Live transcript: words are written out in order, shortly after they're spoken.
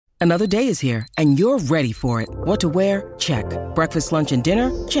Another day is here, and you're ready for it. What to wear? Check. Breakfast, lunch, and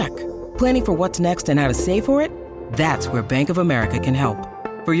dinner? Check. Planning for what's next and how to save for it? That's where Bank of America can help.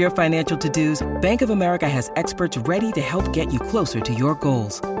 For your financial to-dos, Bank of America has experts ready to help get you closer to your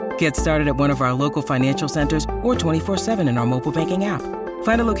goals. Get started at one of our local financial centers or 24/7 in our mobile banking app.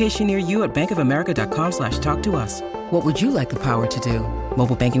 Find a location near you at bankofamerica.com/talktous. What would you like the power to do?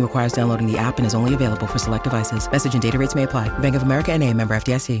 Mobile banking requires downloading the app and is only available for select devices. Message and data rates may apply. Bank of America NA, member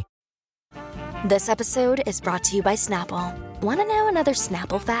FDIC. This episode is brought to you by Snapple. Want to know another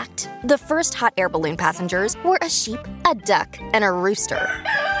Snapple fact? The first hot air balloon passengers were a sheep, a duck, and a rooster.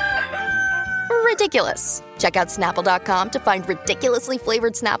 Ridiculous. Check out Snapple.com to find ridiculously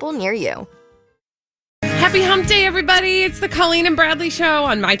flavored Snapple near you. Happy Hump Day, everybody. It's the Colleen and Bradley Show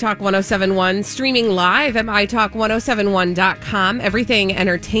on My Talk 1071, streaming live at MyTalk1071.com. Everything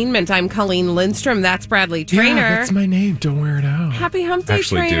Entertainment. I'm Colleen Lindstrom. That's Bradley Trainer. Yeah, that's my name. Don't wear it out. Happy Hump Day,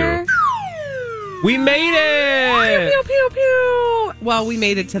 Actually Trainer. Do. We made it! Pew, pew, pew, pew. Well, we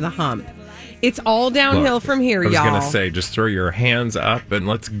made it to the hump. It's all downhill from here, y'all. I was going to say, just throw your hands up and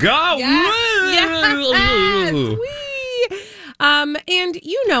let's go! Yes. Woo! And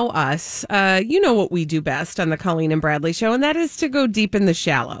you know us. You know what we do best on the Colleen and Bradley Show, and that is to go deep in the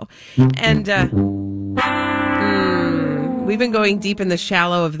shallow. And we've been going deep in the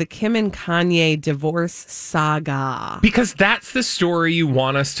shallow of the Kim and Kanye divorce saga. Because that's the story you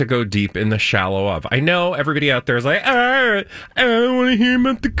want us to go deep in the shallow of. I know everybody out there is like, I don't want to hear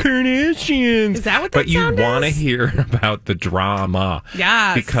about the Kardashians. Is that what But you want to is? hear about the drama.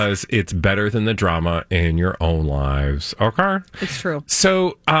 Yes. Because it's better than the drama in your own lives. Okay? It's true.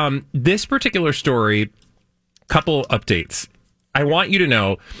 So this particular story, couple updates. I want you to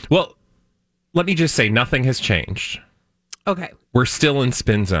know, well, let me just say nothing has changed. Okay. We're still in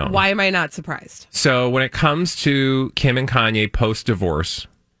spin zone. Why am I not surprised? So when it comes to Kim and Kanye post-divorce,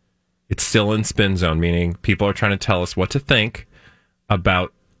 it's still in spin zone, meaning people are trying to tell us what to think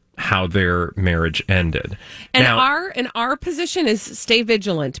about how their marriage ended. And now, our position is stay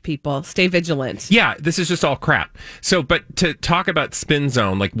vigilant, people. Stay vigilant. Yeah, this is just all crap. So, but to talk about spin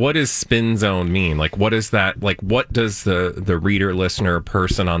zone, like what does spin zone mean? Like what is that? Like what does the reader, listener,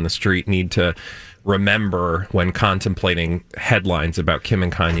 person on the street need to remember when contemplating headlines about Kim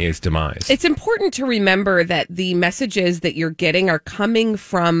and Kanye's demise? It's important to remember that the messages that you're getting are coming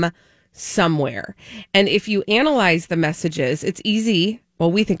from somewhere. And if you analyze the messages, it's easy.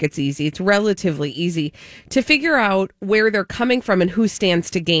 Well, we think it's easy. It's relatively easy to figure out where they're coming from and who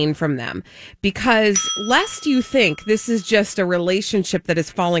stands to gain from them. Because lest you think this is just a relationship that is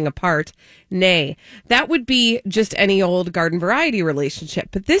falling apart, nay, that would be just any old garden variety relationship.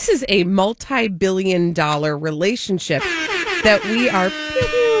 But this is a multi-billion-dollar relationship that we are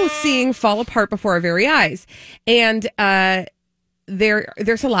seeing fall apart before our very eyes. And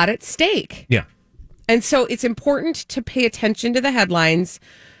there's a lot at stake. Yeah. And so it's important to pay attention to the headlines,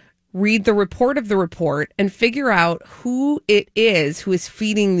 read the report of the report, and figure out who it is who is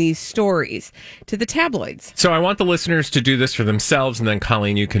feeding these stories to the tabloids. So I want the listeners to do this for themselves, and then,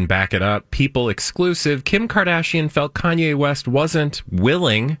 Colleen, you can back it up. People exclusive. Kim Kardashian felt Kanye West wasn't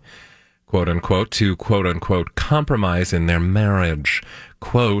willing, quote unquote, to quote unquote compromise in their marriage,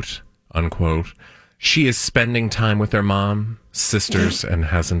 quote unquote. She is spending time with her mom, sisters, and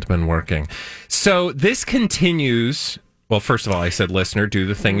hasn't been working. So this continues. Well, first of all, I said, listener, do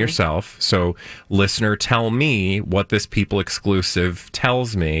the thing yourself. So, listener, tell me what this People exclusive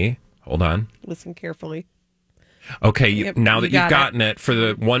tells me. Hold on. Listen carefully. Okay, Yep, now that you've gotten it. for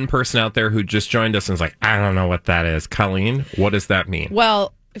the one person out there who just joined us and is like, I don't know what that is. Colleen, what does that mean?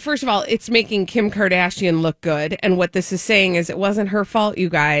 Well, first of all, it's making Kim Kardashian look good. And what this is saying is it wasn't her fault, you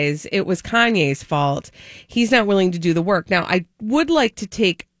guys. It was Kanye's fault. He's not willing to do the work. Now, I would like to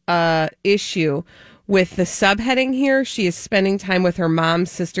take issue with the subheading here. She is spending time with her mom,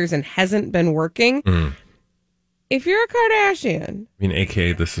 sisters, and hasn't been working. If you're a Kardashian, I mean,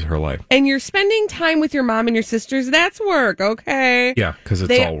 AKA, this is her life. and you're spending time with your mom and your sisters, that's work, okay? Yeah, because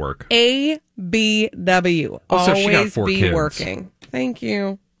it's all work. ABW. Also, she got Always 4 be kids. working. Thank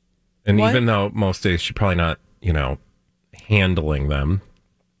you. And What? even though most days she's probably not, handling them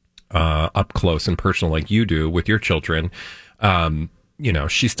up close and personal like you do with your children,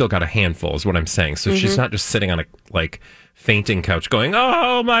 she's still got a handful is what I'm saying. So she's not just sitting on a fainting couch going,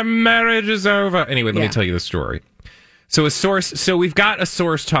 oh, my marriage is over. Anyway, let me tell you the story. So we've got a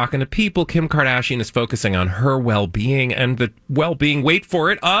source talking to people. Kim Kardashian is focusing on her well-being and the well-being, wait for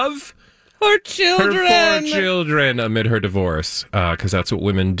it, of Her children. Her 4 children amid her divorce, because that's what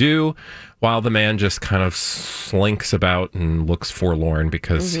women do, while the man just kind of slinks about and looks forlorn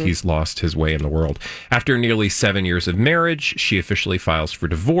because he's lost his way in the world. After nearly 7 years of marriage, she officially files for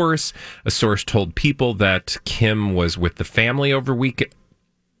divorce. A source told People that Kim was with family over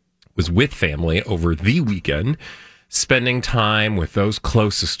the weekend, spending time with those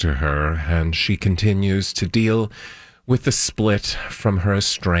closest to her, and she continues to deal with the split from her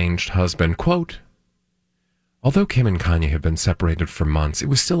estranged husband. Quote, although Kim and Kanye have been separated for months, it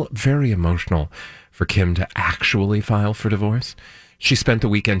was still very emotional for Kim to actually file for divorce. She spent the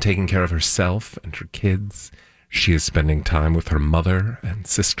weekend taking care of herself and her kids. She is spending time with her mother and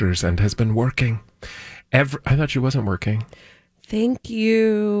sisters and has been working. I thought she wasn't working. Thank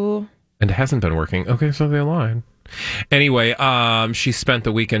you. And hasn't been working. Okay, so they lied. Anyway, she spent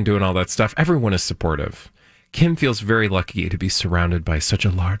the weekend doing all that stuff. Everyone is supportive. Kim feels very lucky to be surrounded by such a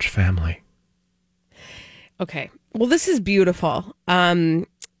large family. Okay. Well, this is beautiful.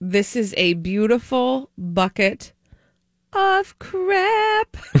 This is a beautiful bucket of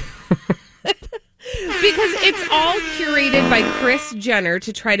crap. Because it's all curated by Kris Jenner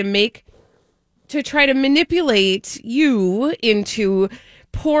to try to manipulate you into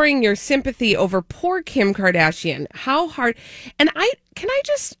pouring your sympathy over poor Kim Kardashian. How hard. And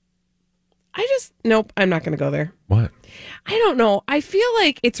nope, I'm not going to go there. What? I don't know. I feel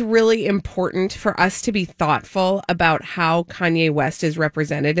like it's really important for us to be thoughtful about how Kanye West is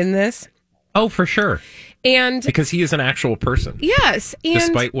represented in this. Oh, for sure. And because he is an actual person. Yes. And,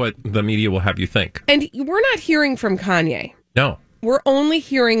 despite what the media will have you think. And we're not hearing from Kanye. No. We're only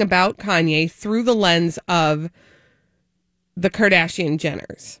hearing about Kanye through the lens of the Kardashian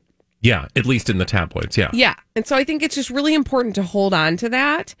Jenners. Yeah, at least in the tabloids, yeah. Yeah. And so I think it's just really important to hold on to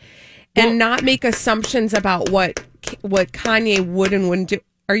that and not make assumptions about what Kanye would and wouldn't do.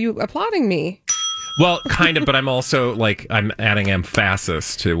 Are you applauding me? Well, kind of, but I'm also I'm adding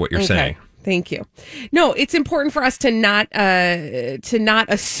emphasis to what you're saying. Thank you. No, it's important for us to not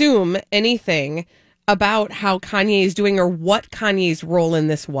assume anything about how Kanye is doing or what Kanye's role in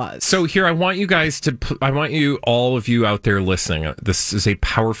this was. So here, I want you, all of you out there listening, this is a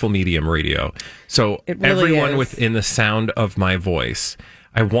powerful medium, radio. So it really everyone is. within the sound of my voice,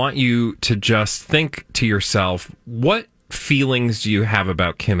 I want you to just think to yourself, what feelings do you have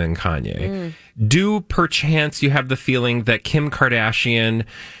about Kim and Kanye? Do perchance you have the feeling that Kim Kardashian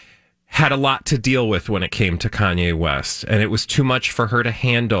had a lot to deal with when it came to Kanye West, and it was too much for her to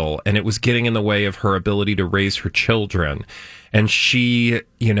handle, and it was getting in the way of her ability to raise her children, and she,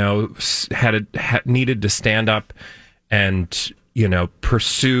 needed to stand up and,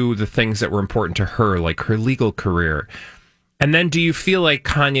 pursue the things that were important to her, like her legal career? And then do you feel like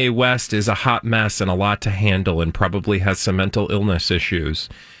Kanye West is a hot mess and a lot to handle and probably has some mental illness issues,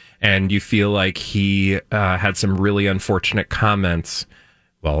 and you feel like he had some really unfortunate comments?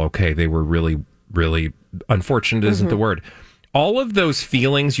 Well, okay, they were really, really unfortunate isn't the word. All of those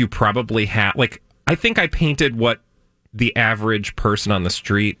feelings you probably have, I think I painted what the average person on the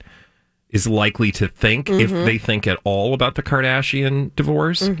street is likely to think if they think at all about the Kardashian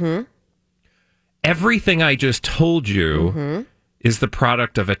divorce. Everything I just told you is the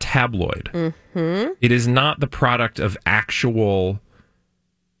product of a tabloid. It is not the product of actual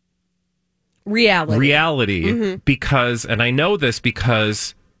reality because, and I know this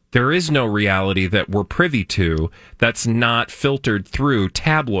because there is no reality that we're privy to that's not filtered through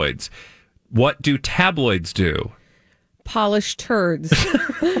tabloids. What do tabloids do? Polish turds.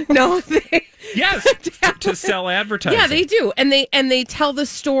 No, yes, to sell advertising. Yeah, they do, and they tell the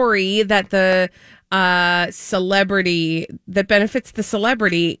story that the celebrity that benefits the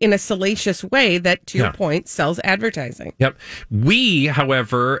celebrity in a salacious way that, to your point, sells advertising. Yep. We,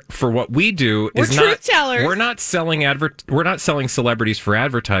 however, for what we do, we're truth tellers. We're not selling celebrities for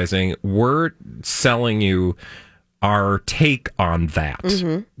advertising. We're selling you our take on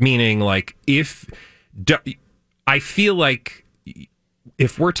that. Meaning, I feel like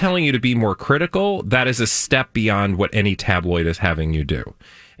if we're telling you to be more critical, that is a step beyond what any tabloid is having you do.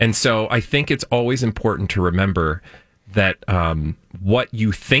 And so I think it's always important to remember that what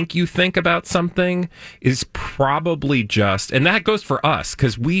you think about something is probably just, and that goes for us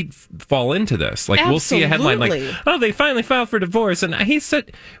because we fall into this. We'll see a headline oh, they finally filed for divorce. And he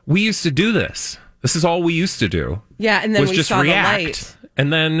said, we used to do this. This is all we used to do. Yeah, and then we just saw react. the light.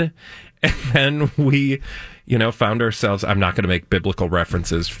 And then we, found ourselves, I'm not going to make biblical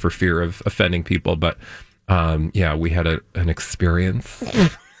references for fear of offending people, but we had an experience.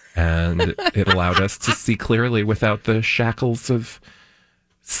 And it allowed us to see clearly without the shackles of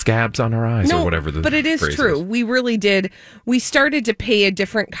scabs on our eyes or whatever the but it is phrase true. We really did. We started to pay a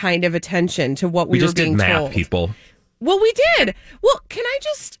different kind of attention to what we were being just did math, told. people. Well, we did. Well, can I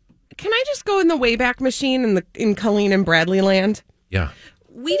just go in the Wayback Machine in Colleen and Bradley land? Yeah.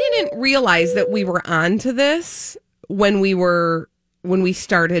 We didn't realize that we were onto this when we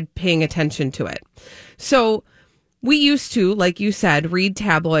started paying attention to it. So we used to, like you said, read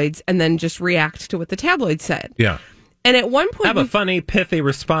tabloids and then just react to what the tabloids said. Yeah. And at one point, have a funny, pithy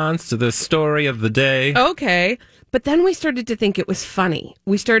response to the story of the day. Okay. But then we started to think it was funny.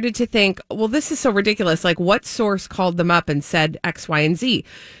 We started to think, well, this is so ridiculous. Like, what source called them up and said X, Y, and Z?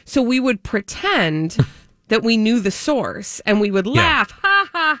 So we would pretend that we knew the source and we would laugh, ha,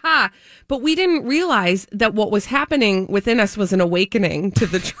 ha, ha. But we didn't realize that what was happening within us was an awakening to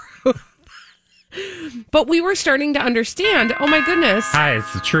the truth. But we were starting to understand, oh my goodness. Hi,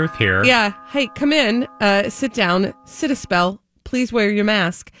 it's the truth here. Yeah. Hey, come in, sit down, sit a spell. Please wear your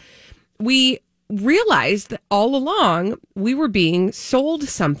mask. We realized that all along we were being sold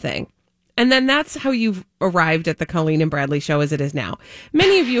something. And then that's how you've arrived at the Colleen and Bradley show as it is now.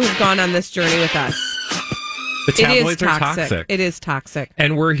 Many of you have gone on this journey with us. The tabloids are toxic. It is toxic.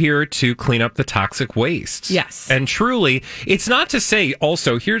 And we're here to clean up the toxic waste. Yes. And truly, it's not to say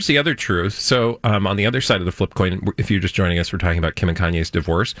also, here's the other truth. So on the other side of the flip coin, if you're just joining us, we're talking about Kim and Kanye's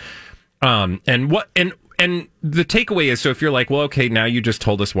divorce. And the takeaway is, so if you're like, well, okay, now you just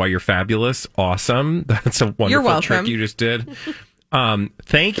told us why you're fabulous. Awesome. That's a wonderful trick you just did.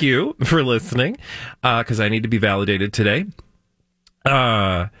 Thank you for listening, because I need to be validated today.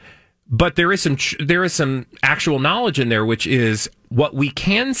 But there is some actual knowledge in there, which is what we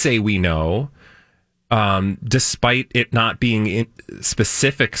can say we know, despite it not being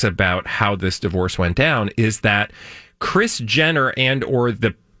specifics about how this divorce went down, is that Kris Jenner and or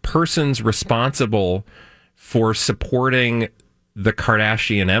the persons responsible for supporting the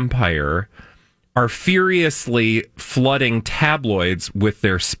Kardashian empire are furiously flooding tabloids with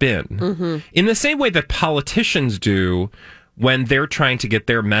their spin in the same way that politicians do when they're trying to get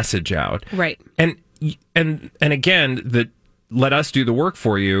their message out. Right. And again, let us do the work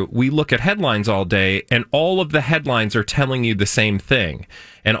for you. We look at headlines all day, and all of the headlines are telling you the same thing.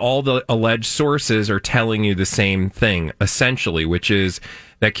 And all the alleged sources are telling you the same thing, essentially, which is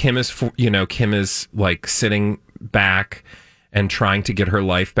that Kim is like sitting back and trying to get her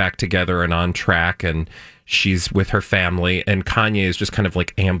life back together and on track, and she's with her family, and Kanye is just kind of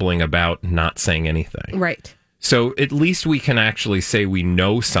like ambling about, not saying anything. Right. So at least we can actually say we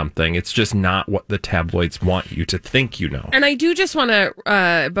know something. It's just not what the tabloids want you to think you know. And I do just want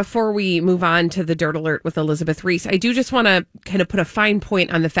to, before we move on to the Dirt Alert with Elizabeth Reese, I do just want to kind of put a fine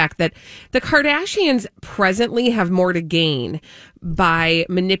point on the fact that the Kardashians presently have more to gain by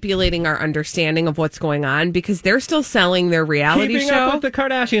manipulating our understanding of what's going on, because they're still selling their reality Keeping show. Up with the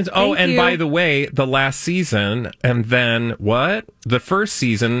Kardashians. By the way, the last season, and then what? The first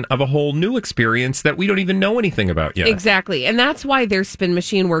season of a whole new experience that we don't even know anything about yet. Exactly. And that's why their spin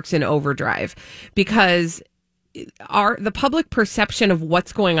machine works in overdrive, because the public perception of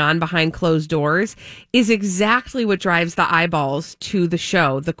what's going on behind closed doors is exactly what drives the eyeballs to the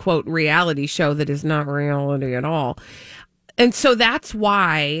show, the quote reality show that is not reality at all. And so that's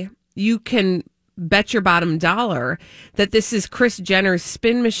why you can bet your bottom dollar that this is Kris Jenner's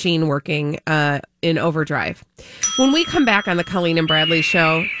spin machine working in overdrive. When we come back on the Colleen and Bradley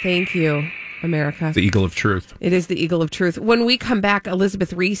show, thank you, America. The Eagle of Truth. It is the Eagle of Truth. When we come back,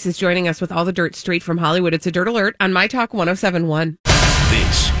 Elizabeth Reese is joining us with all the dirt straight from Hollywood. It's a Dirt Alert on My Talk 107.1.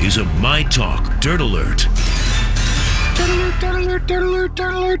 This is a My Talk Dirt Alert. Dirt Alert, Dirt Alert, Dirt Alert,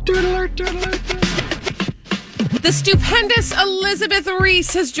 Dirt Alert, Dirt Alert, Dirt Alert. The stupendous Elizabeth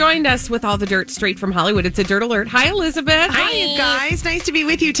Reese has joined us with all the dirt straight from Hollywood. It's a Dirt Alert. Hi, Elizabeth. Hi, you guys. Nice to be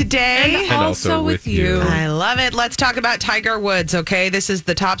with you today. And also with you. I love it. Let's talk about Tiger Woods, okay? This is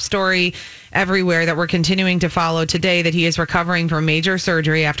the top story everywhere that we're continuing to follow today, that he is recovering from major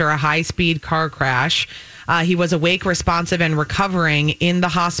surgery after a high-speed car crash. He was awake, responsive, and recovering in the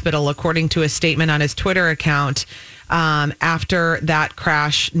hospital, according to a statement on his Twitter account. After that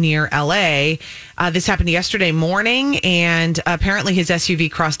crash near LA. This happened yesterday morning, and apparently his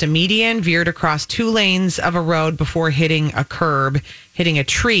SUV crossed a median, veered across 2 lanes of a road before hitting a curb, hitting a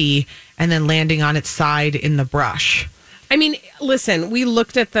tree, and then landing on its side in the brush. I mean, listen, we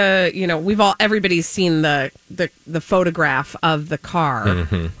looked at everybody's seen the photograph of the car.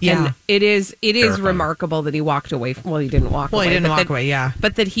 Mm-hmm. Yeah. And it is remarkable that he walked away. Well, he didn't walk away. Well, he didn't walk away, yeah.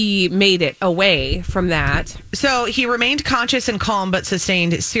 But that he made it away from that. So he remained conscious and calm, but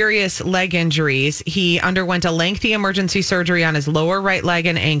sustained serious leg injuries. He underwent a lengthy emergency surgery on his lower right leg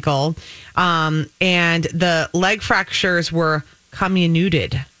and ankle. And the leg fractures were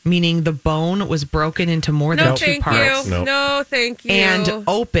comminuted, meaning the bone was broken into more than two parts. No, thank you. And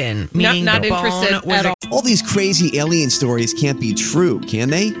open, meaning not the bone interested was at all. All these crazy alien stories can't be true, can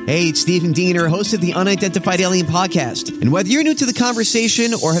they? Hey, it's Stephen Diener, host of the Unidentified Alien Podcast. And whether you're new to the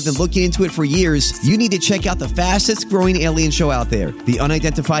conversation or have been looking into it for years, you need to check out the fastest growing alien show out there, the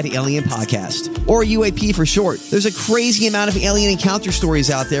Unidentified Alien Podcast, or UAP for short. There's a crazy amount of alien encounter stories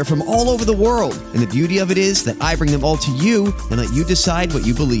out there from all over the world. And the beauty of it is that I bring them all to you and let you decide what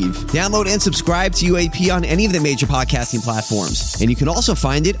you believe. Download and subscribe to UAP on any of the major podcasting platforms. And you can also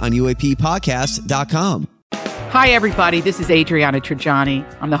find it on UAPpodcast.com. Hi, everybody. This is Adriana Trajani.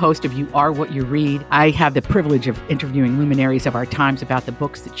 I'm the host of You Are What You Read. I have the privilege of interviewing luminaries of our times about the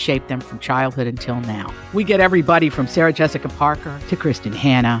books that shaped them from childhood until now. We get everybody from Sarah Jessica Parker to Kristen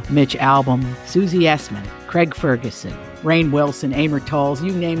Hanna, Mitch Albom, Susie Essman, Craig Ferguson, Rainn Wilson, Amor Tolls,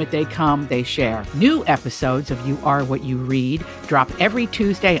 you name it, they come, they share. New episodes of You Are What You Read drop every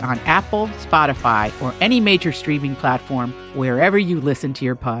Tuesday on Apple, Spotify, or any major streaming platform wherever you listen to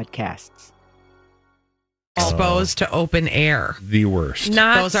your podcasts. Exposed to open air. The worst.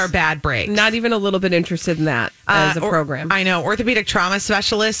 Those are bad breaks. Not even a little bit interested in that as a program. I know. Orthopedic trauma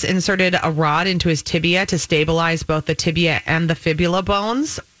specialists inserted a rod into his tibia to stabilize both the tibia and the fibula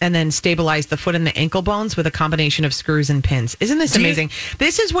bones, and then stabilize the foot and the ankle bones with a combination of screws and pins. Isn't this amazing?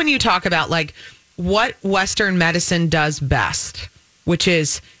 This is when you talk about like what Western medicine does best, which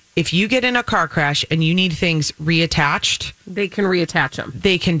is if you get in a car crash and you need things reattached, they can reattach them.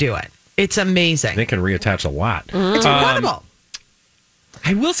 They can do it. It's amazing. They can reattach a lot. It's incredible.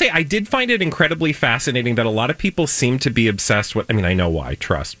 I will say I did find it incredibly fascinating that a lot of people seem to be obsessed with, I mean, I know why,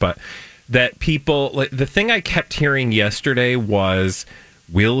 trust, but that people, like, the thing I kept hearing yesterday was,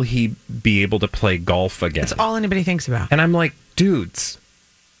 will he be able to play golf again? That's all anybody thinks about. And I'm like, dudes.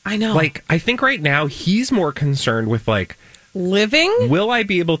 I know. Like, I think right now he's more concerned with, like, living? Will I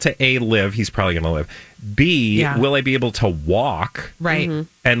be able to, A, live? He's probably going to live. B, will I be able to walk? Right. Mm-hmm.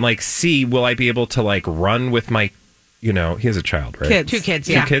 And, like, C, will I be able to, like, run with my, you know, he has a child, right? Kids. Two kids.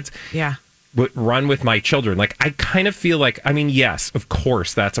 Two kids? Yeah. Run with my children. Like, I kind of feel like, I mean, yes, of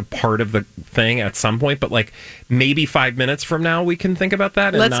course, that's a part of the thing at some point, but like maybe 5 minutes from now we can think about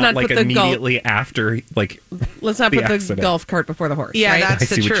that and Let's not like put the immediately after, like, let's not put accident. the golf cart before the horse. Yeah, right? that's I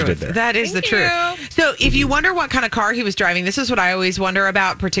see the what you truth. did there. That is the truth. So if you wonder what kind of car he was driving, this is what I always wonder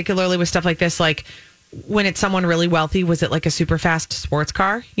about, particularly with stuff like this, like when it's someone really wealthy, was it like a super fast sports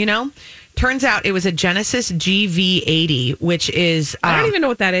car, you know? Turns out it was a Genesis GV80, which is... I don't even know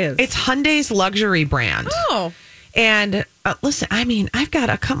what that is. It's Hyundai's luxury brand. Oh. And listen, I mean, I've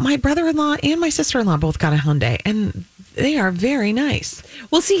got my brother-in-law and my sister-in-law both got a Hyundai, and they are very nice.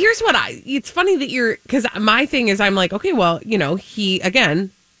 Well, see, here's what it's funny that because my thing is I'm like, okay, well, you know, he did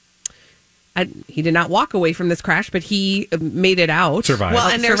not walk away from this crash, but he made it out. Survived. Well,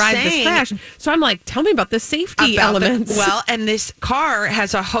 and they're survived saying, this crash. So I'm like, tell me about the safety elements. And this car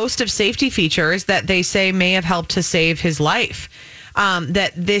has a host of safety features that they say may have helped to save his life.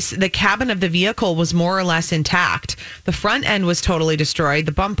 The cabin of the vehicle was more or less intact. The front end was totally destroyed.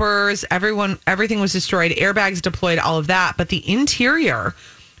 The bumpers, everything was destroyed. Airbags deployed, all of that. But the interior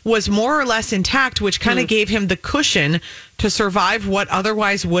was more or less intact, which kind of gave him the cushion to survive what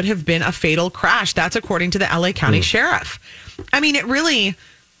otherwise would have been a fatal crash. That's according to the LA County Sheriff. I mean, it really,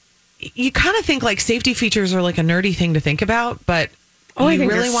 you kind of think like safety features are like a nerdy thing to think about, but I you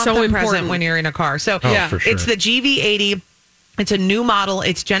think really they're want so them important present when you're in a car. So for sure. It's the GV80. It's a new model.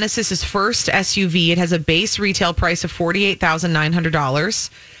 It's Genesis's first SUV. It has a base retail price of $48,900.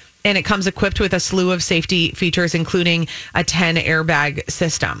 And it comes equipped with a slew of safety features, including a 10 airbag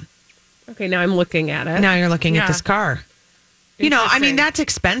system. Okay, now I'm looking at it. Now you're looking at this car. You know, I mean, that's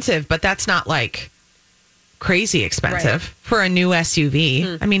expensive, but that's not like crazy expensive for a new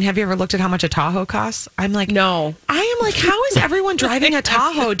SUV. I mean, have you ever looked at how much a Tahoe costs? I'm like, no. I am like, how is everyone driving a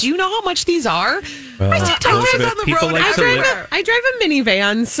Tahoe? Do you know how much these are? I see Tahoes on the people road. like to live- I drive a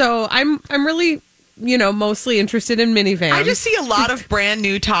minivan, so I'm really, you know, mostly interested in minivans. I just see a lot of brand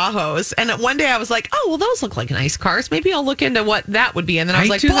new Tahoes. And one day I was like, oh, well, those look like nice cars. Maybe I'll look into what that would be. And then I was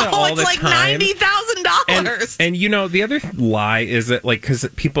like, do that all it's the like time. $90,000. And you know, the other lie is that, like, because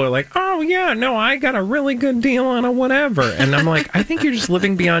people are like, oh, yeah, no, I got a really good deal on a whatever. And I'm like, I think you're just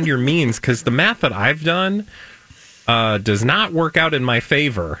living beyond your means, because the math that I've done does not work out in my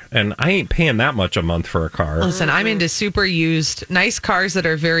favor. And I ain't paying that much a month for a car. Listen, I'm into super used, nice cars that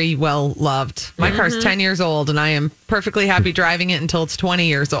are very well loved. My car's 10 years old, and I am perfectly happy driving it until it's 20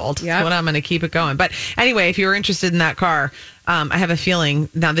 years old. That's when I'm going to keep it going. But anyway, if you're interested in that car, I have a feeling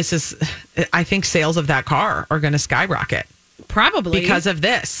now I think sales of that car are going to skyrocket. Probably. Because of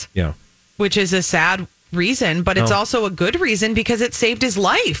this. Yeah. Which is a sad reason, but it's also a good reason because it saved his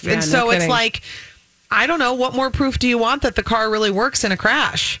life. Yeah, and so no it's kidding. like, I don't know, what more proof do you want that the car really works in a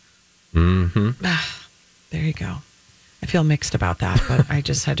crash? Mm-hmm. There you go. I feel mixed about that, but I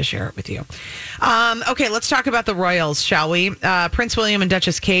just had to share it with you. Okay, let's talk about the royals, shall we? Prince William and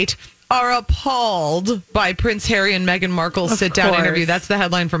Duchess Kate are appalled by Prince Harry and Meghan Markle's sit-down course. interview. That's the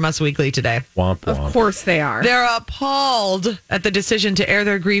headline from Us Weekly today. Womp womp. Of course they are. They're appalled at the decision to air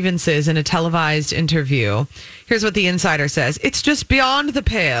their grievances in a televised interview. Here's what the insider says. It's just beyond the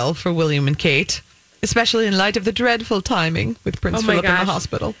pale for William and Kate, especially in light of the dreadful timing with Prince Oh my Philip in the gosh.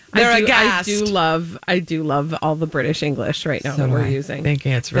 hospital. They're I aghast. I do love all the British English right now that we're using.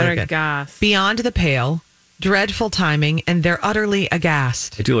 Thinking it's really They're good. aghast. Beyond the pale, dreadful timing, and they're utterly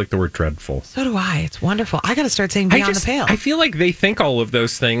aghast. I do like the word dreadful. So do I. It's wonderful. I got to start saying beyond the pale. I feel like they think all of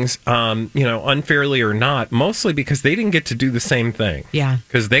those things, unfairly or not, mostly because they didn't get to do the same thing. Yeah.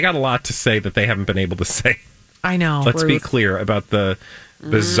 Because they got a lot to say that they haven't been able to say. I know. Let's be clear about the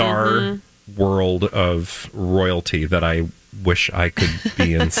bizarre world of royalty that I wish I could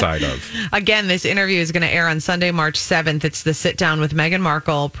be inside of. Again, this interview is going to air on Sunday, March 7th. It's the sit down with Meghan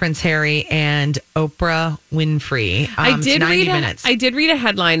Markle, Prince Harry, and Oprah Winfrey. I did 90 read minutes. I did read a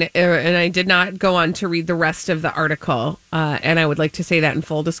headline, and I did not go on to read the rest of the article. And I would like to say that in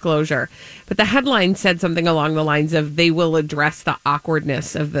full disclosure. But the headline said something along the lines of they will address the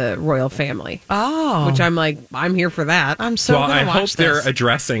awkwardness of the royal family. Oh. Which I'm like, I'm here for that. I'm so Well, going I to hope watch they're this.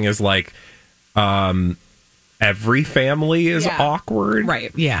 addressing is like every family is Yeah. awkward.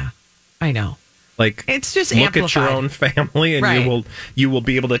 Right. Yeah, I know. Like It's just look amplified. at your own family, and Right. you will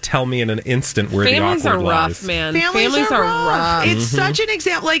be able to tell me in an instant where Families the are awkward rough, lies. man. Families are rough. It's Mm-hmm. such an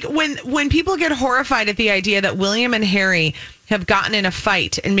example. Like when people get horrified at the idea that William and Harry have gotten in a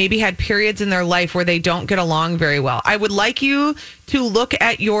fight and maybe had periods in their life where they don't get along very well. I would like you to look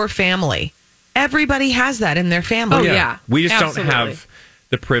at your family. Everybody has that in their family. Oh, yeah. We just Absolutely. don't have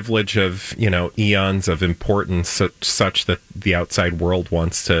the privilege of, eons of importance such that the outside world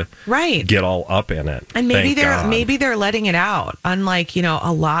wants to Right. get all up in it. And maybe Thank God. they're letting it out. Unlike,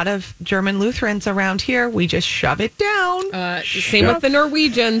 a lot of German Lutherans around here, we just shove it down. Same with the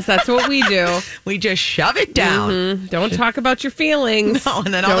Norwegians. That's what we do. We just shove it down. Don't talk about your feelings. No,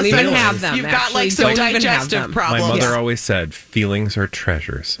 and then all don't of a even sudden have them. you've got actually. like some Don't even have digestive them. My problems. mother always said, feelings are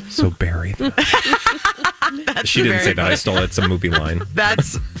treasures, so bury them. She didn't say that. I stole it. It's a movie line.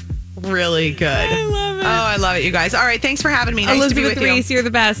 That's really good. I love it. Oh, I love it, you guys. All right, thanks for having me. Nice to be Elizabeth with Reese, you're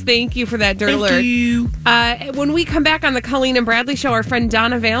the best. Thank you for that dirt Thank alert. you. When we come back on the Colleen and Bradley show, our friend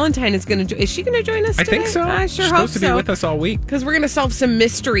Donna Valentine is going to. Is she going to join us? I today? think so. I sure She's hope supposed to be so. with us all week. Because we're going to solve some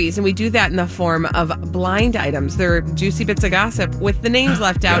mysteries, and we do that in the form of blind items. They're juicy bits of gossip with the names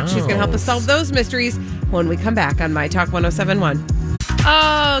left out. She's going to help us solve those mysteries when we come back on My Talk 1071.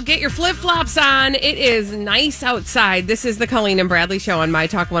 Oh, get your flip-flops on. It is nice outside. This is the Colleen and Bradley Show on My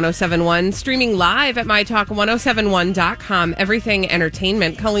Talk 1071, streaming live at MyTalk1071.com. Everything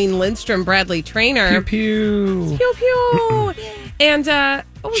Entertainment. Colleen Lindstrom, Bradley Trainer. Pew pew. Pew, pew. And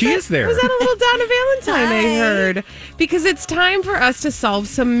what was She that? is there. Was that a little Donna Valentine I heard? Because it's time for us to solve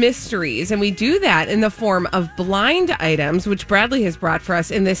some mysteries. And we do that in the form of blind items, which Bradley has brought for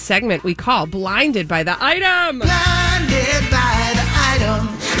us in this segment we call Blinded by the Item. Blinded by the item.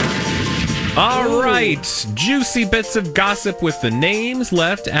 All right. Juicy bits of gossip with the names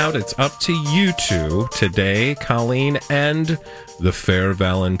left out. It's up to you two today, Colleen and the fair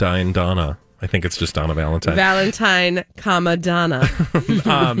Valentine Donna. I think it's just Donna Valentine. Valentine, Donna.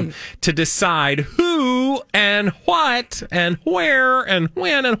 To decide who and what and where and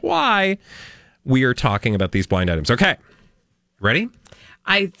when and why we are talking about these blind items. Okay. Ready?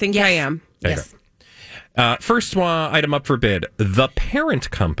 I think I am. Okay. First item up for bid. The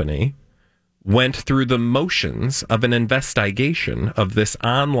parent company went through the motions of an investigation of this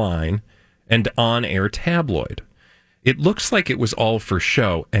online and on-air tabloid. It looks like it was all for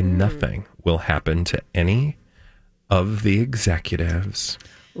show, and nothing will happen to any of the executives.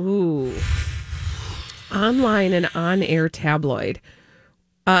 Ooh. Online and on-air tabloid.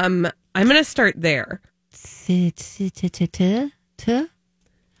 I'm going to start there. Would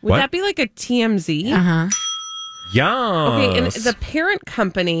What? that be like a TMZ? Uh-huh. Yes. Okay, and the parent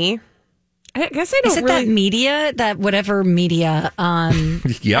company, I guess I don't Is it really... that media, that whatever media? Yep,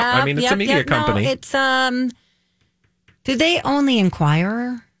 I mean, it's a media company. No, it's do they own the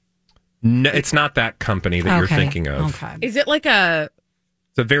Inquirer? No, it's not that company that you're thinking of. Okay. Is it like a...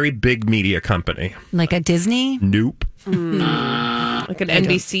 It's a very big media company. Like a Disney? Nope. like an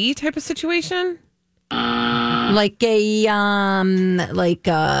NBC type of situation? like a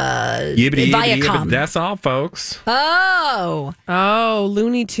Yibbity, Viacom. That's all, folks. Oh,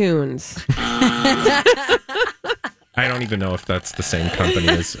 Looney Tunes. I don't even know if that's the same company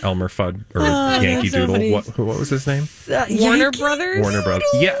as Elmer Fudd or Yankee so Doodle. funny. What was his name? Warner Brothers? Warner Brothers.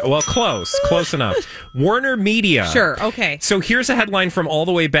 Yeah, well, close enough. Warner Media. Sure, okay. So here's a headline from all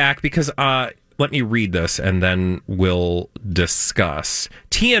the way back because let me read this and then we'll discuss.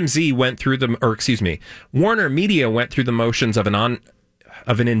 Warner Media went through the motions of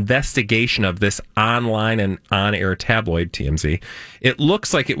an investigation of this online and on-air tabloid, TMZ. It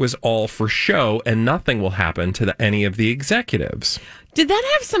looks like it was all for show and nothing will happen to any of the executives. Did that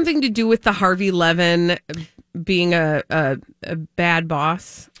have something to do with the Harvey Levin being a bad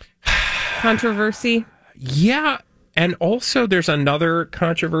boss controversy? Yeah. And also there's another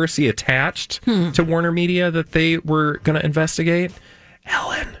controversy attached to Warner Media that they were going to investigate.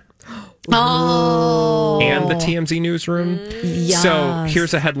 Ellen. And the TMZ newsroom. Yes. So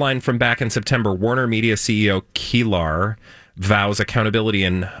here's a headline from back in September. Warner Media CEO Kilar vows accountability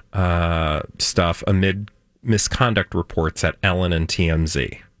and stuff amid misconduct reports at Ellen and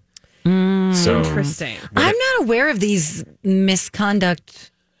TMZ. So Interesting. I'm not aware of these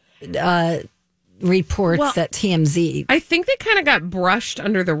misconduct reports at TMZ. I think they kind of got brushed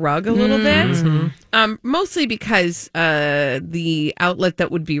under the rug a little bit, mostly because the outlet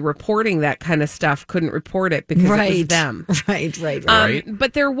that would be reporting that kind of stuff couldn't report it because it was them. Right.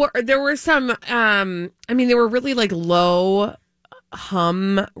 But there were some. They were really like low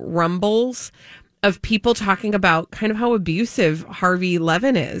hum rumbles of people talking about kind of how abusive Harvey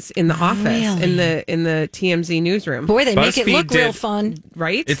Levin is in the office, in the TMZ newsroom. Boy, they make it BuzzFeed look real fun.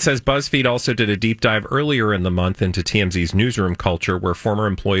 Right? it says BuzzFeed also did a deep dive earlier in the month into TMZ's newsroom culture, where former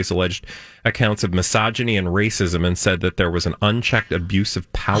employees alleged accounts of misogyny and racism and said that there was an unchecked abuse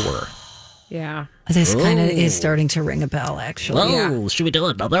of power. Yeah. This kind of is starting to ring a bell, actually. Oh, should we do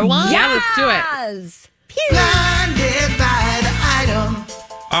another one? Yeah, let's do it. Blinded by the item.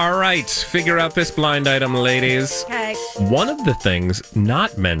 All right, figure out this blind item, ladies. Okay. One of the things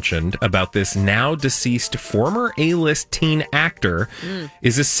not mentioned about this now deceased former A-list teen actor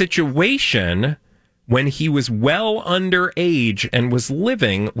is a situation when he was well underage and was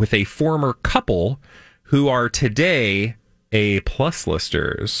living with a former couple who are today A-plus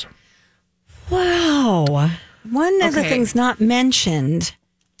listers. Wow. One of the Okay. things not mentioned,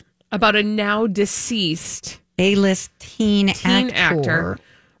 About a now deceased A-list teen actor.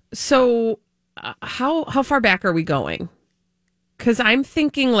 So, how far back are we going? Because I'm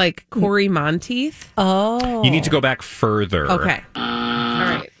thinking like Corey Monteith. Oh. You need to go back further. Okay. All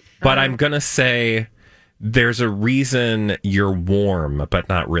right. But I'm going to say there's a reason you're warm, but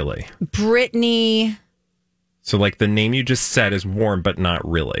not really. Brittany. So, like, the name you just said is warm, but not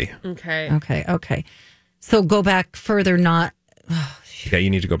really. Okay. Okay. So go back further, not Yeah,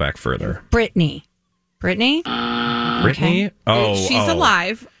 you need to go back further. Brittany. Brittany? Brittany? Oh, She's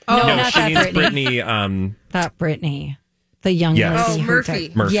alive. Oh, No, No, not she that means Brittany. Brittany. That Brittany. The young Yes. lady. Oh, who Murphy.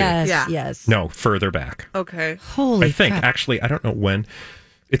 got- Murphy. Yes, Yeah. yes. No, further back. Okay. Holy I think, crap. actually, I don't know when.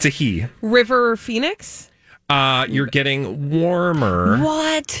 It's a he. River Phoenix? You're getting warmer.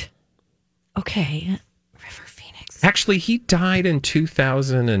 What? Okay. River Phoenix. Actually, he died in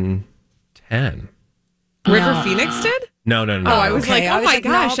 2010. River Phoenix did? No. Oh, I was Okay, like, I oh was my like,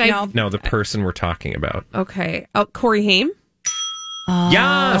 gosh. no. No, the person we're talking about. Okay. Oh, Corey Haim?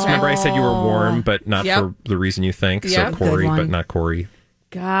 Yes, remember I said you were warm, but not Yep. for the reason you think. Yep. So Corey, Good one. but not Corey.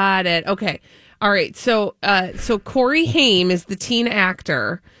 Got it. Okay. All right. So Corey Haim is the teen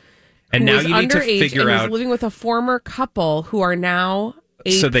actor. And who now was you need to underage figure and out. was living with a former couple who are now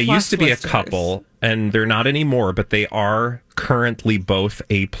So they A+ used to be listers. a couple, and they're not anymore, but they are currently both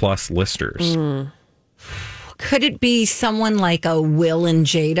A+ listers. Could it be someone like a Will and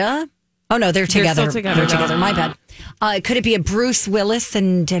Jada? Oh, no, they're together. still together, They're though. together. My bad. Could it be a Bruce Willis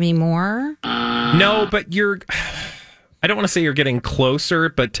and Demi Moore? No, but you're. I don't want to say you're getting closer,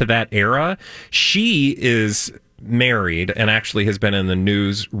 but to that era, she is married and actually has been in the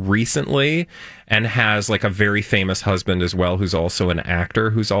news recently and has like a very famous husband as well, who's also an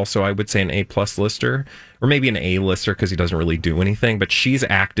actor, who's also, I would say, an A+ lister, or maybe an A lister because he doesn't really do anything, but she's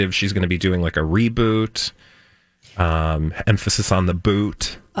active. She's going to be doing like a reboot, emphasis on the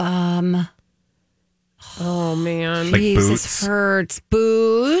boot. Oh man. Like Jesus Boots. hurts.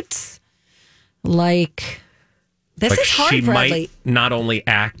 Boots. Like, this Like is hard, she Bradley. might not only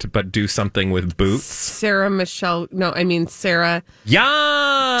act but do something with boots. Sarah Michelle. No, I mean Sarah.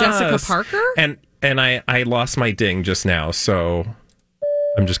 Yeah, Jessica Parker? And I lost my ding just now, so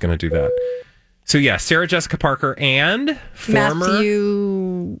I'm just going to do that. So yeah, Sarah Jessica Parker and former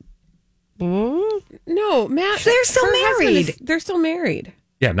Matthew No, Matt. They're still her husband married. they're still married.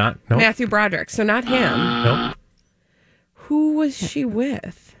 Yeah, no. Matthew Broderick. So not him. Nope. Who was she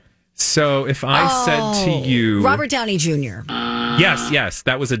with? So if I said to you, Robert Downey Jr. Yes,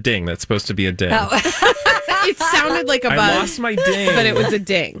 that was a ding. That's supposed to be a ding. It sounded like a buzz. I lost my ding, but it was a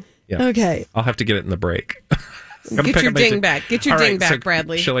ding. Yeah. Okay. I'll have to get it in the break. Get your ding back. Get your ding back,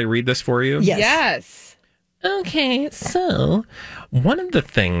 Bradley. Shall I read this for you? Yes. Okay, so one of the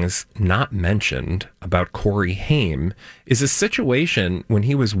things not mentioned about Corey Haim is a situation when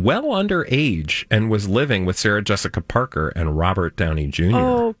he was well under age and was living with Sarah Jessica Parker and Robert Downey Jr.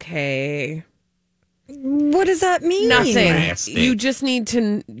 Okay. What does that mean? Nothing. You just need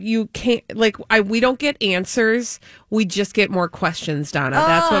to. You can't. We don't get answers. We just get more questions, Donna.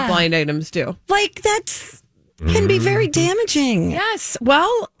 That's what blind items do. Like that's can be very damaging. Yes.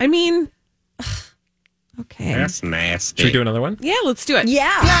 Well, I mean. Okay. That's nasty. Should we do another one? Yeah, let's do it.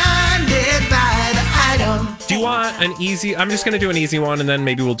 Yeah. Blinded by the item. Do you want an easy? I'm just going to do an easy one, and then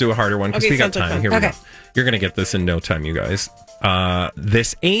maybe we'll do a harder one because Okay, we got sounds like time. fun. Here we Okay. go. You're going to get this in no time, you guys.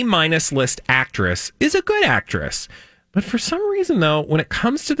 This A- list actress is a good actress, but for some reason, though, when it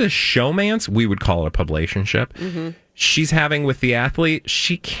comes to the showmance, we would call it a publicationship. She's having with the athlete,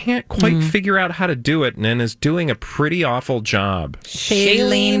 she can't quite figure out how to do it, and is doing a pretty awful job.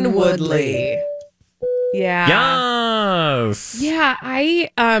 Shailene Woodley. Yeah. Yes. Yeah,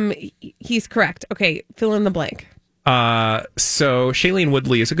 he's correct. Okay, fill in the blank. So Shailene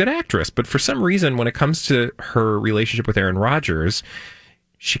Woodley is a good actress, but for some reason, when it comes to her relationship with Aaron Rodgers,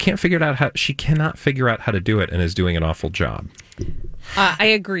 she cannot figure out how to do it, and is doing an awful job. I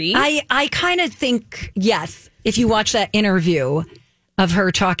agree. I kind of think, yes, if you watch that interview of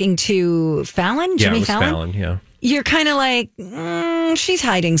her talking to Fallon, Yeah, Jimmy it was Fallon, Fallon, yeah. you're kind of like, she's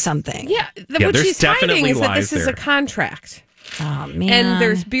hiding something. Yeah, Yeah, what there's she's hiding definitely is that this lies is there. a contract. Oh, man. And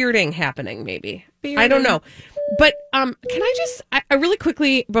there's bearding happening, maybe. I don't know. But can I just, I really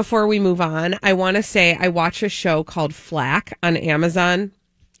quickly, before we move on, I want to say I watch a show called Flack on Amazon.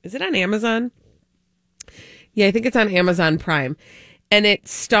 Is it on Amazon? Yeah, I think it's on Amazon Prime. And it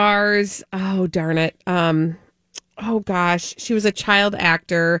stars, oh, darn it. Oh, gosh. She was a child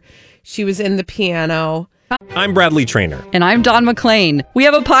actor. She was in The Piano. I'm Bradley Trainer. And I'm Don McClain. We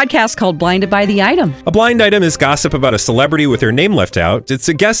have a podcast called Blinded by the Item. A blind item is gossip about a celebrity with their name left out. It's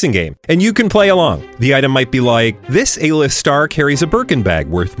a guessing game, and you can play along. The item might be like, this A-list star carries a Birkin bag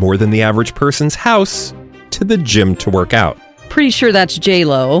worth more than the average person's house to the gym to work out. Pretty sure that's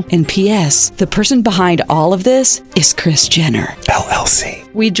J-Lo. And P.S. the person behind all of this is Kris Jenner,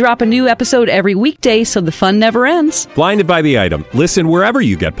 LLC. We drop a new episode every weekday so the fun never ends. Blinded by the Item. Listen wherever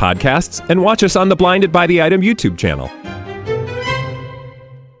you get podcasts and watch us on the Blinded by the Item YouTube channel.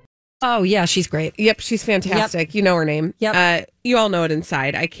 Oh, yeah, she's great. Yep, she's fantastic. Yep. You know her name. Yep. You all know it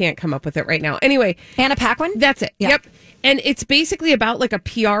inside. I can't come up with it right now. Anyway. Anna Paquin? That's it. Yep. And it's basically about like a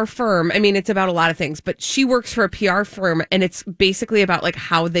PR firm. I mean, it's about a lot of things, but she works for a PR firm, and it's basically about like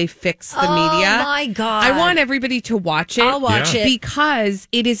how they fix the media. Oh, my God. I want everybody to watch it. I'll watch it. Because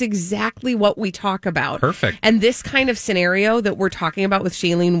it is exactly what we talk about. Perfect. And this kind of scenario that we're talking about with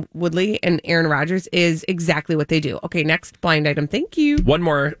Shailene Woodley and Aaron Rodgers is exactly what they do. Okay, next blind item. Thank you. One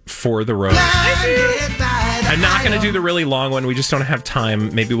more for the road. I'm not going to do the really long one. We just don't have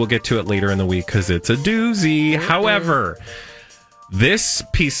time. Maybe we'll get to it later in the week because it's a doozy. However, this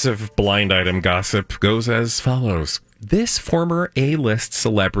piece of blind item gossip goes as follows. This former A-list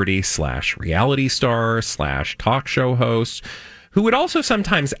celebrity / reality star / talk show host, who would also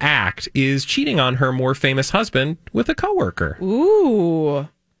sometimes act, is cheating on her more famous husband with a coworker. Ooh.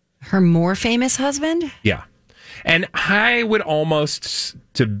 Her more famous husband? Yeah. And I would almost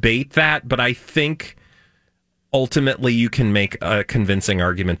debate that, but I think ultimately you can make a convincing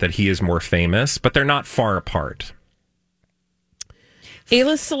argument that he is more famous, but they're not far apart.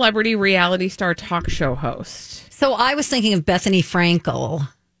 A-list celebrity reality star talk show host. So I was thinking of Bethany Frankel,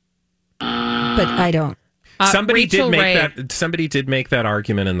 but I don't. Somebody Rachel did make Ray. that. Somebody did make that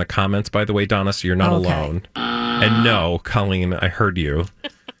argument in the comments, by the way, Donna. So you're not alone. And no, Colleen, I heard you.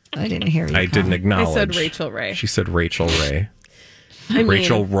 I didn't hear you. I didn't acknowledge. I said Rachel Ray. She said Rachel Ray.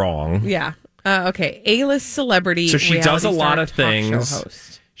 Rachel wrong. Yeah. Okay. A-list celebrity. So she does a reality lot star of talk show things.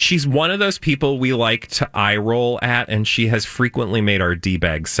 host. She's one of those people we like to eye roll at, and she has frequently made our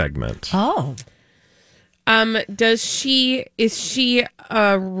D-bag segment. Oh. Is she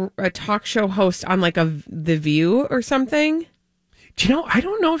a talk show host on like The View or something? Do you know, I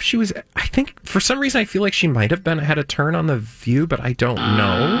don't know if she was, I think for some reason I feel like she might have had a turn on The View, but I don't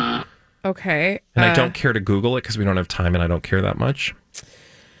know. Okay. And I don't care to Google it because we don't have time and I don't care that much.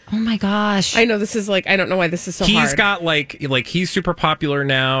 Oh my gosh. I know this is like, I don't know why this is so hard. He's got like he's super popular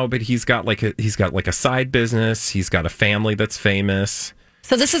now, but he's got like a side business. He's got a family that's famous.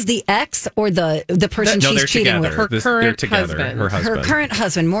 So this is the ex or the person she's cheating with? Her current husband. Her husband. Her current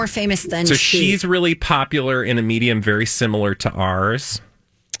husband, more famous than So she. she's really popular in a medium very similar to ours.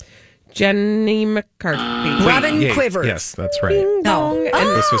 Jenny McCarthy. Robin Quivers. Yes, that's right. Ding dong. Oh.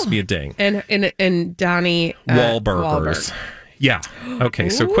 And, This supposed to be a ding. and Donnie Wahlbergers. Yeah. Okay,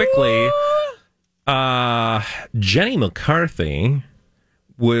 so quickly, Jenny McCarthy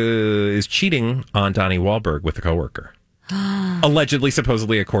was cheating on Donnie Wahlberg with a coworker. Allegedly,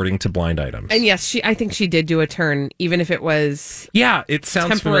 supposedly, according to Blind Items. And yes, I think she did do a turn, even if it was it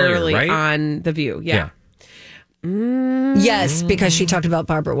sounds temporarily familiar, right? on The View. Yeah. Yes, because she talked about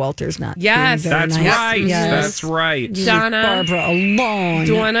Barbara Walters not. Yes, being very that's nice. right. Yes. That's right. Donna, Barbara alone.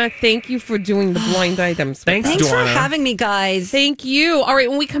 Donna, thank you for doing the blind items. Thanks, Thanks for Donna. having me, guys. Thank you. All right,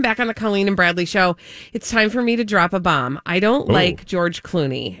 when we come back on the Colleen and Bradley show, it's time for me to drop a bomb. I don't like George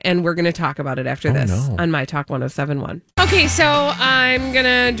Clooney, and we're going to talk about it after this on My Talk 1071. Okay, so I'm going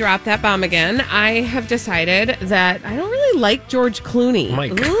to drop that bomb again. I have decided that I don't really like George Clooney. Oh my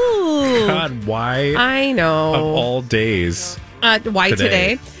God, why? I know. Of all days. Why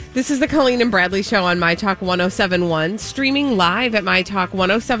today? This is the Colleen and Bradley show on My Talk 1071, streaming live at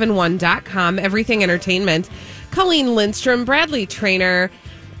MyTalk1071.com. Everything Entertainment. Colleen Lindstrom, Bradley Trainer.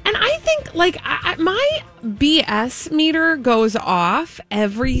 And I think, like, my BS meter goes off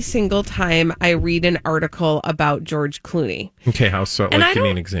every single time I read an article about George Clooney. Okay, how so? And Like, give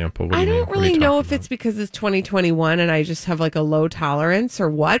me an example. What do I you mean? don't What are you really know talking if it's because it's 2021 and I just have like a low tolerance or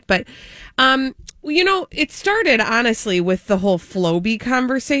what. But, you know, it started honestly with the whole Floby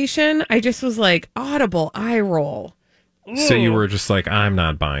conversation. I just was like, audible eye roll. So you were just like, I'm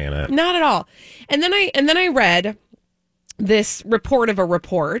not buying it. Not at all. And then I read this report of a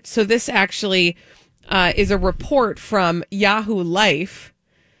report. So this actually is a report from Yahoo Life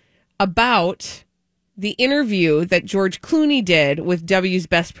about the interview that George Clooney did with W's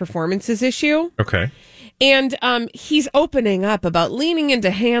Best Performances issue. Okay. And he's opening up about leaning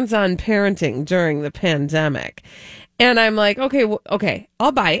into hands-on parenting during the pandemic. And I'm like, okay,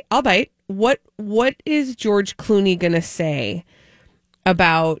 I'll bite. What is George Clooney going to say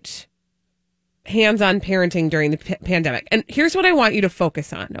about hands-on parenting during the pandemic? And here's what I want you to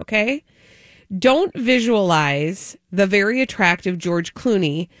focus on, okay? Don't visualize the very attractive George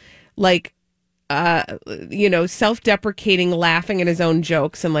Clooney like self-deprecating, laughing at his own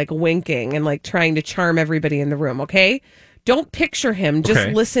jokes and like winking and like trying to charm everybody in the room, okay? Don't picture him. Just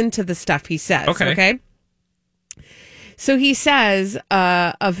listen to the stuff he says, okay? So he says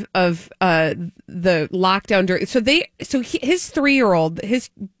of the lockdown during his 3-year-old, his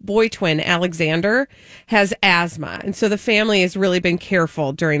boy twin Alexander has asthma, and so the family has really been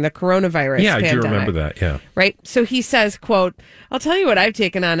careful during the coronavirus pandemic. I do remember that. Yeah, right. So he says, "quote I'll tell you what I've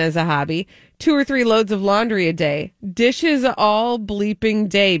taken on as a hobby: 2 or 3 loads of laundry a day, dishes all bleeping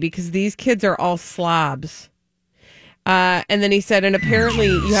day because these kids are all slobs." And then he said, and apparently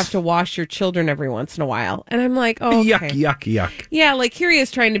you have to wash your children every once in a while. And I'm like, oh, okay. Yuck. Yeah, like here he is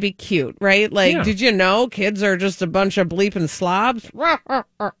trying to be cute, right? Like, Did you know kids are just a bunch of bleeping slobs?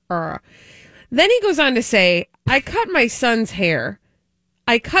 Then he goes on to say, I cut my son's hair.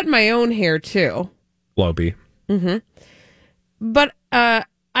 I cut my own hair too. Floby. Mm-hmm. But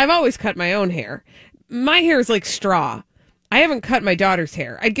I've always cut my own hair. My hair is like straw. I haven't cut my daughter's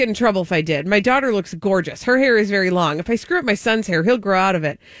hair. I'd get in trouble if I did. My daughter looks gorgeous. Her hair is very long. If I screw up my son's hair, he'll grow out of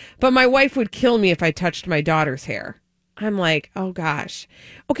it. But my wife would kill me if I touched my daughter's hair. I'm like, oh gosh.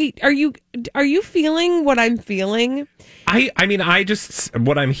 Okay, are you feeling what I'm feeling? I mean,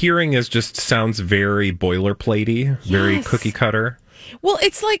 what I'm hearing is just sounds very boilerplatey, very cookie cutter. Well,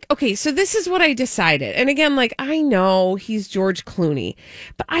 it's like, okay, so this is what I decided. And again, like, I know he's George Clooney,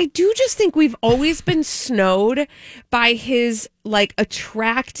 but I do just think we've always been snowed by his, like,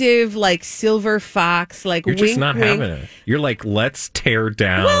 attractive, like, silver fox, like, You're wink, just not wink. having it. You're like, let's tear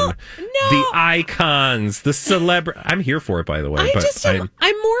down the icons, the celebrity. I'm here for it, by the way.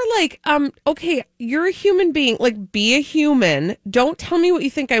 I'm more like, okay, you're a human being. Like, be a human. Don't tell me what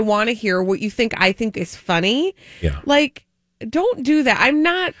you think I want to hear, what you think I think is funny. Yeah. Like, don't do that. I'm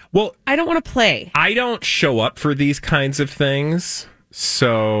not. Well, I don't want to play. I don't show up for these kinds of things.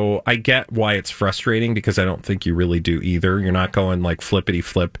 So I get why it's frustrating because I don't think you really do either. You're not going like flippity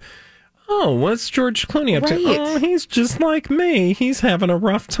flip. Oh, what's George Clooney up to? Oh, he's just like me. He's having a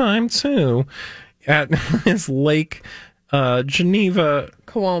rough time too at his Lake Geneva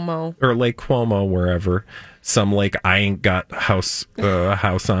Cuomo or Lake Cuomo, wherever. some lake I ain't got a house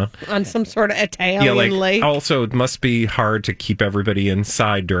on some sort of Italian lake. Also, it must be hard to keep everybody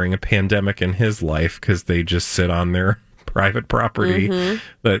inside during a pandemic in his life because they just sit on their private property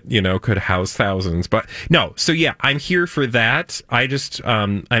that, you know, could house thousands. But no, so yeah, I'm here for that. I just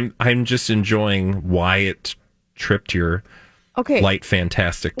I'm just enjoying why it tripped your light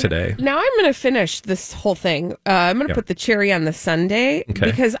fantastic today. Now I'm going to finish this whole thing. I'm going to put the cherry on the sundae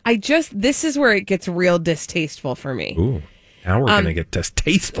because this is where it gets real distasteful for me. Ooh. Now we're going to get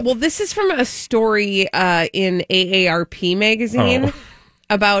distasteful. Well, this is from a story in AARP magazine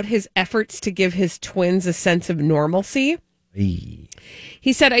about his efforts to give his twins a sense of normalcy. Hey.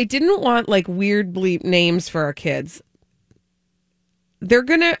 He said, I didn't want like weird bleep names for our kids. They're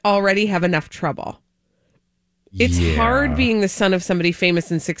going to already have enough trouble. It's hard being the son of somebody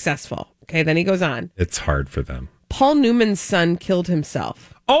famous and successful. Okay, then he goes on. It's hard for them. Paul Newman's son killed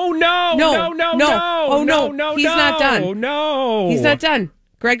himself. Oh, no. He's not done. Oh, no. He's not done.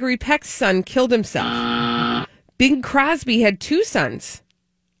 Gregory Peck's son killed himself. Bing Crosby had 2 sons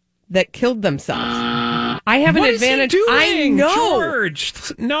that killed themselves. I have an advantage. Is he doing? I know.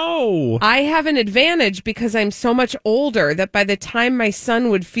 George, no. I have an advantage because I'm so much older that by the time my son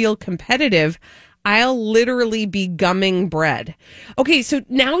would feel competitive, I'll literally be gumming bread. Okay, so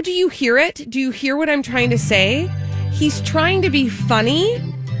now do you hear it? Do you hear what I'm trying to say? He's trying to be funny,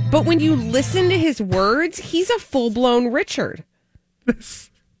 but when you listen to his words, he's a full-blown Richard.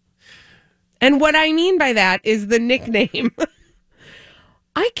 And what I mean by that is the nickname.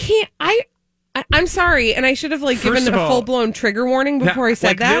 I'm sorry, and I should have given a full-blown trigger warning before I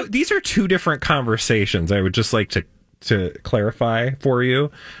said that. These are 2 different conversations. I would just like to clarify for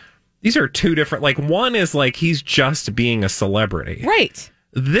you. These are 2 different, one is he's just being a celebrity. Right.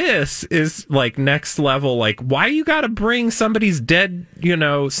 This is next level, why you got to bring somebody's dead,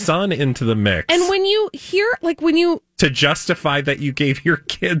 son into the mix? And when you hear, to justify that you gave your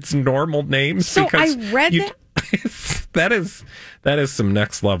kids normal names. So because I read that. that is some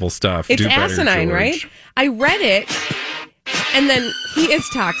next level stuff. It's asinine, right? I read it, and then he is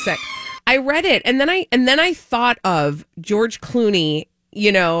toxic. I read it, and then I thought of George Clooney,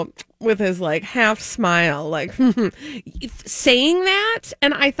 with his half smile, saying that,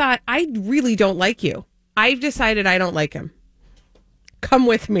 and I thought, I really don't like you. I've decided I don't like him. Come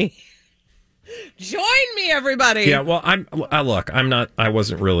with me. Join me, everybody. Yeah, well, I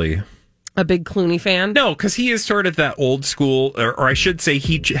wasn't really a big Clooney fan. No, because he is sort of that old school, or I should say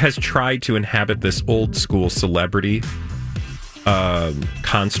he has tried to inhabit this old school celebrity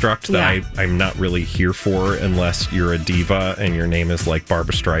construct that I'm not really here for unless you're a diva and your name is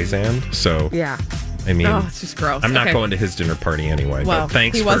Barbra Streisand. So yeah, I mean, it's just gross. I'm not going to his dinner party anyway. Well, but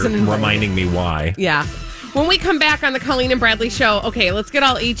thanks for reminding me why. Yeah. When we come back on the Colleen and Bradley show, okay, let's get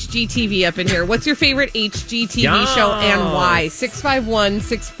all HGTV up in here. What's your favorite HGTV show and why?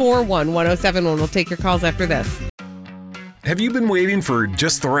 651-641-1071. We'll take your calls after this. Have you been waiting for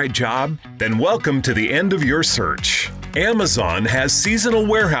just the right job? Then welcome to the end of your search. Amazon has seasonal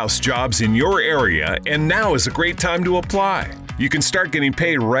warehouse jobs in your area, and now is a great time to apply. You can start getting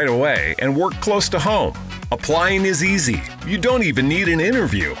paid right away and work close to home. Applying is easy. You don't even need an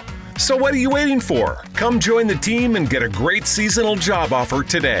interview. So what are you waiting for? Come join the team and get a great seasonal job offer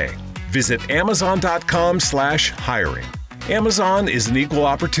today. Visit Amazon.com/hiring. Amazon is an equal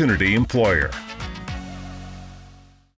opportunity employer.